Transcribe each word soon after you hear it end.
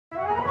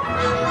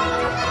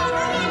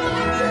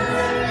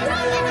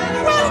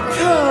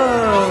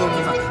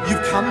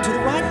come to the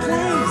right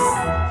place.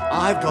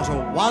 I've got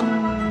a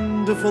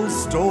wonderful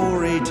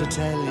story to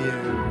tell you.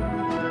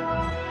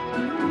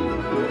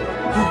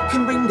 Who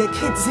can bring their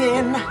kids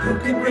in? Who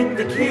can bring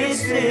the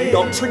kids in?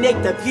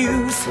 Indoctrinate their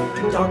views.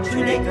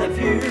 Indoctrinate their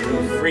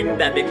views. Bring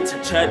them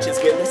into churches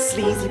with a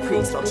sleazy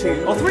priest or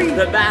two. Or three.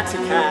 The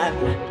Vatican.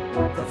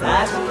 The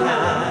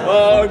Vatican.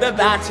 Oh, the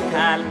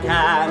Vatican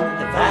can.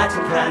 The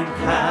Vatican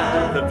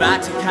can. The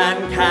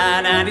Vatican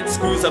can, and it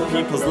screws up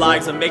people's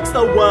lives and makes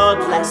the world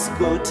less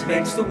good.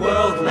 Makes the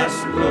world less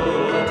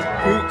good.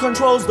 Who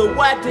controls the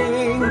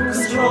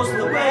weddings? Controls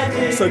the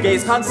wedding. So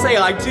gays can't say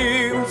I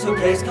do. So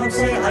gays can't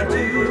say I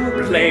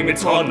do. Claim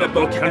it's on the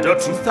book and a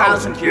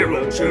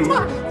 2,000-year-old Jew.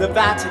 The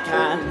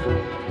Vatican.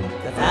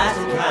 The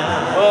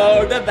Vatican.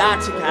 Oh, the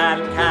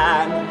Vatican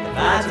can. The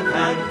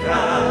Vatican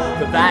can.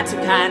 The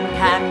Vatican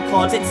can,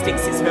 cause it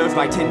sticks its nose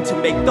right in to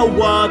make the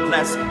world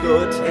less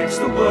good. Makes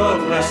the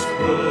world less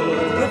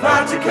good. The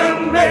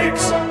Vatican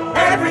makes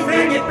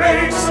everything it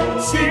makes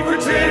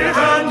secretive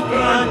and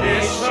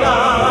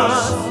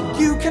pernicious.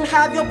 You can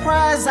have your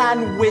prayers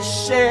and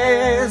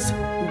wishes.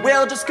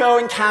 We'll just go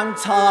and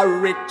count our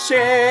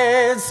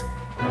riches.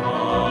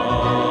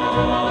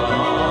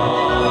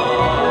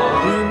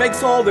 Who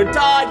makes all the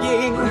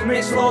dying? Who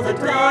makes all the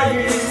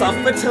dying?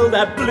 Suffer till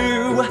they're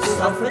blue.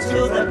 Suffer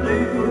till they're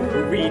blue.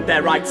 Read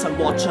their rights and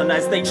watch on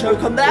as they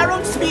choke on their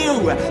own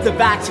spew. The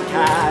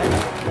Vatican.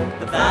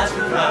 The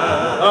Vatican.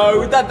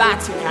 Oh, the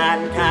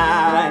Vatican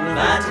can. The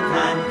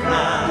Vatican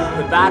can.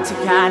 The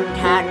Vatican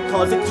can,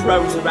 cause it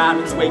throws around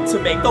its weight to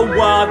make the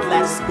world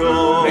less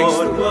good. Makes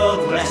the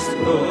world less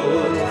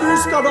good.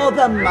 Who's got all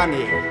the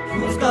money?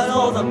 Who's got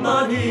all the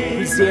money?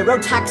 With zero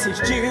taxes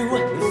due.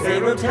 With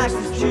zero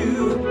taxes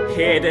due.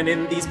 Hidden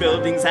in these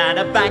buildings and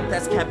a bank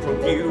that's kept from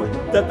view.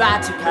 The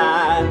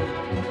Vatican.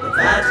 The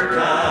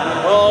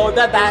Vatican. Oh,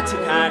 the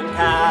Vatican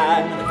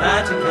can. The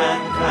Vatican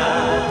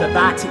can. The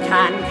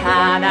Vatican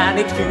can, and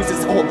it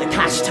uses all the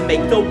cash to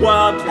make the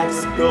world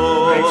less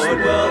good. Makes the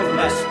world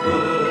less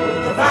good.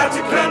 The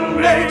Vatican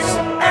makes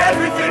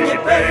everything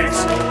it makes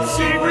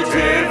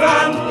secretive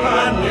and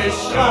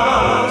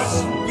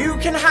pernicious. You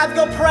can have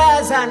your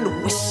prayers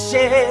and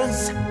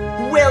wishes.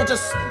 We'll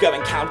just go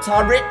and count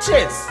our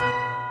riches.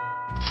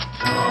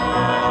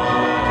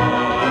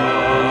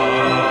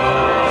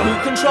 Who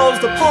controls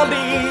the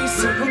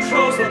police? Who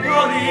controls the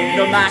police?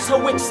 No matter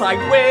which side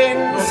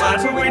wins. No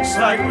matter which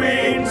side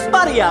wins.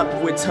 Buddy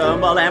up with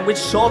turmoil and with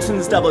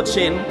Shorten's double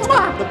chin.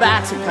 The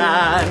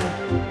Vatican.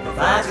 The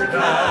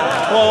Vatican.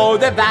 Oh,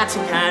 the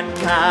Vatican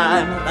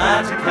can. The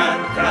Vatican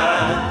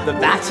can. The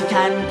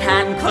Vatican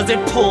can, cause it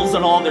pulls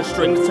on all the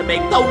strings to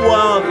make the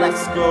world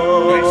less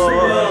good. Makes the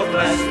world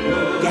less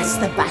good. Yes,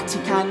 the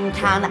Vatican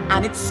can,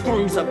 and it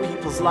screws up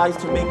people's lives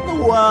to make the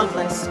world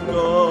less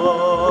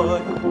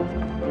good.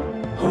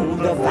 Oh,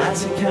 the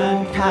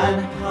Vatican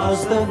can,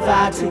 cause the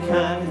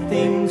Vatican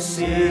thinks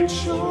it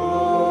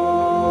should.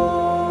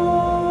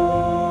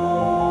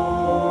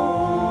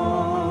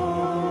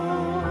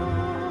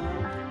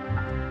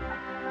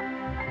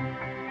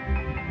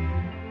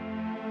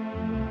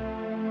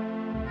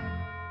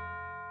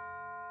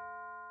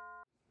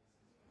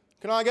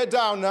 Can I get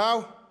down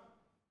now?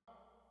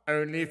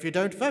 Only if you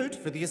don't vote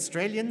for the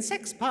Australian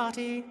Sex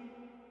Party.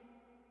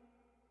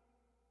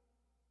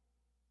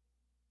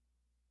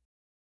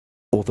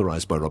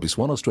 Authorised by Robbie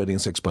Swan, Australian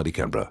Sex Party,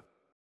 Canberra.